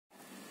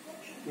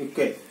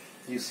Okay,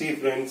 you see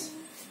friends,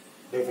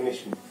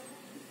 definition.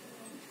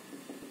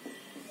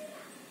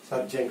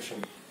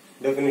 Surjection.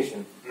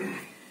 Definition.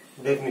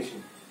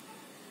 Definition.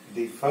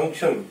 The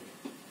function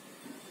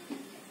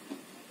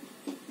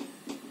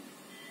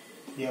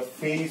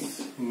f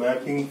is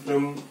mapping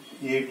from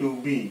A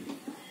to B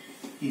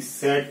is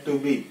said to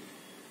be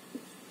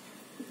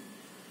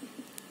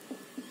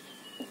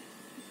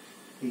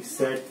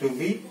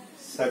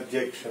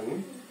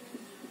surjection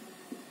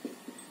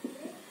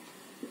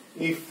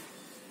if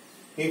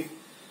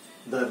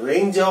the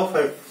range of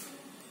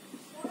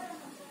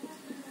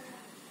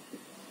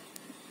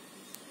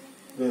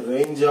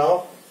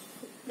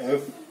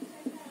f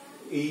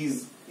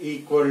is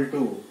equal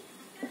to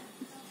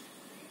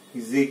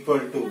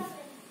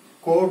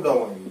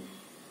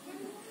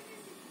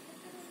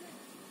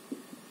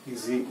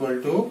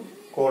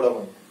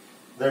codomain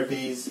that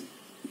is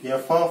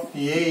f of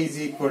A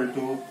is equal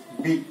to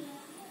B.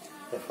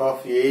 F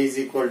of A is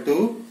equal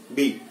to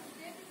B.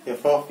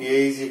 F of A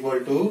is equal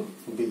to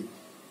B.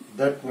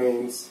 That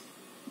means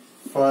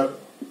for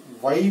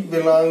y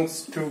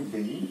belongs to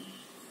B,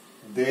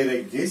 there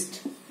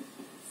exists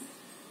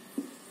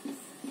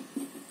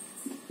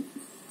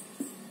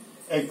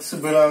x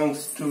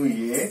belongs to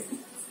A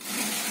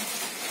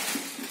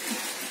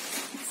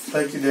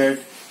such that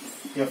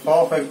f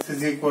of x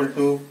is equal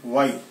to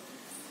y.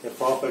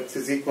 F of x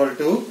is equal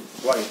to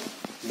y.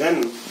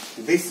 Then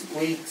this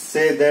we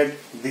say that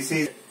this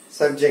is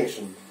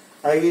surjection.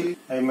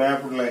 I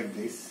map it like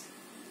this.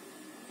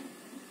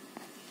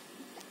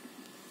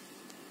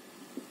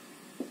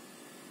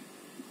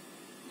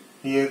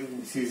 Here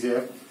this is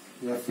f.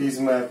 F is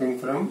mapping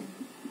from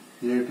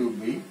A to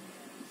B.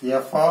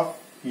 F of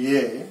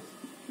A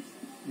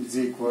is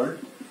equal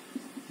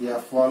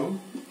f1,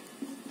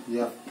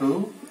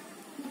 f2,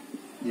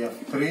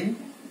 f3,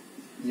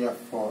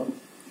 f4.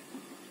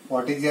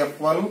 What is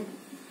f1?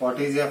 What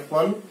is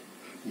f1?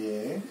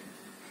 A.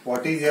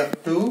 What is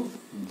f2?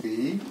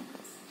 B.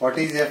 What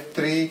is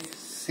f3?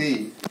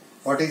 C.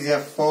 What is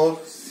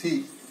f4?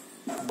 C.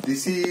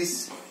 This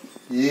is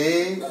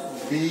A,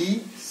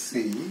 B,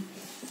 C.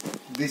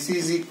 This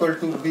is equal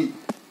to B.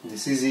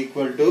 This is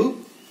equal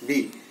to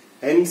B.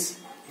 Hence,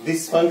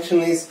 this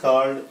function is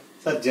called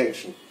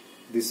surjection.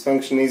 This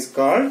function is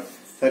called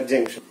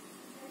surjection.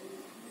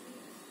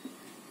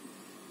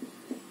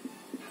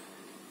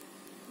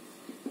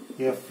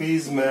 F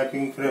is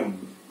mapping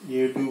from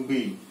A to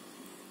B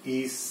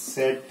is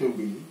said to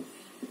be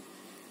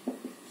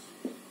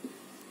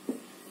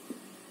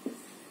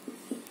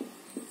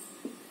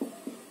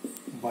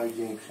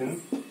bijection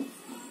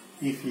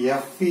if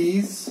f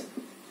is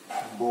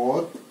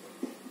both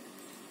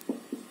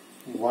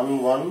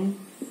 1 1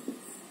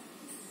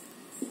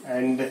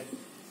 and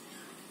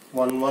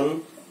 1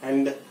 1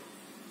 and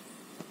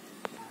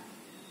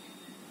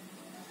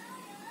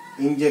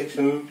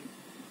injection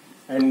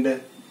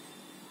and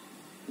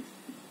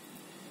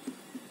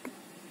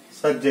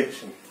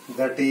surjection.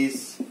 That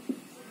is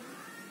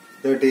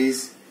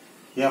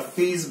f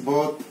is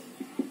both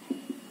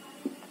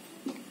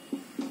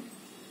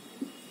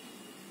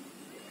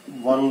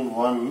 1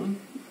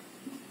 1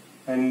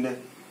 and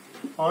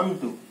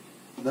onto.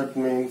 That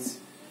means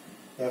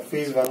f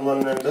is 1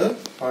 1 and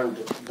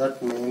onto.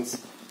 That means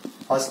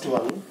first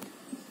one,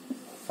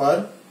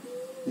 for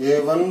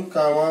a1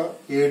 comma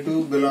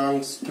a2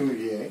 belongs to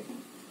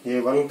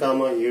a1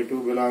 comma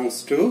a2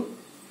 belongs to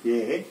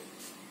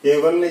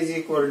a1 is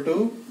equal to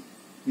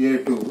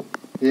a2.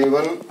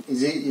 A1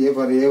 is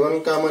for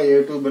a1 comma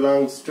a2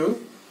 belongs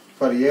to,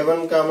 for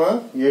a1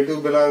 comma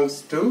a2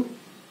 belongs to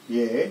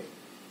a,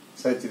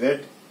 such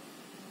that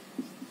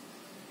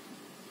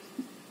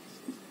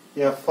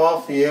f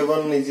of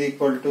a1 is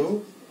equal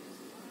to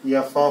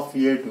f of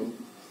a2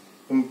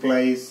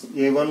 implies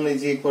a1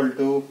 is equal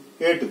to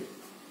a2.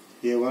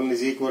 A1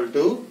 is equal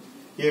to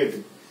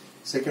a2.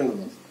 Second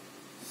one,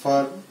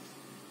 for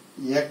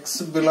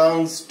x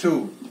belongs to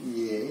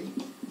A,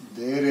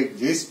 there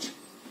exists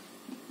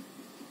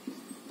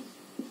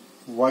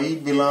y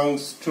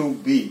belongs to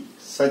B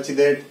such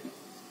that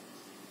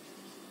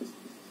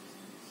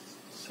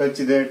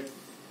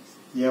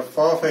f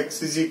of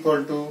x is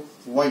equal to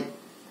y.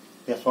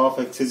 F of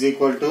x is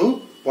equal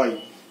to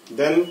y.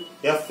 Then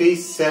f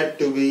is said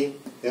to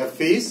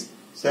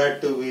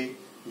be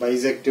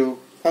bijective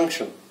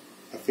function.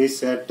 F is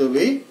said to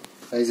be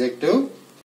bijective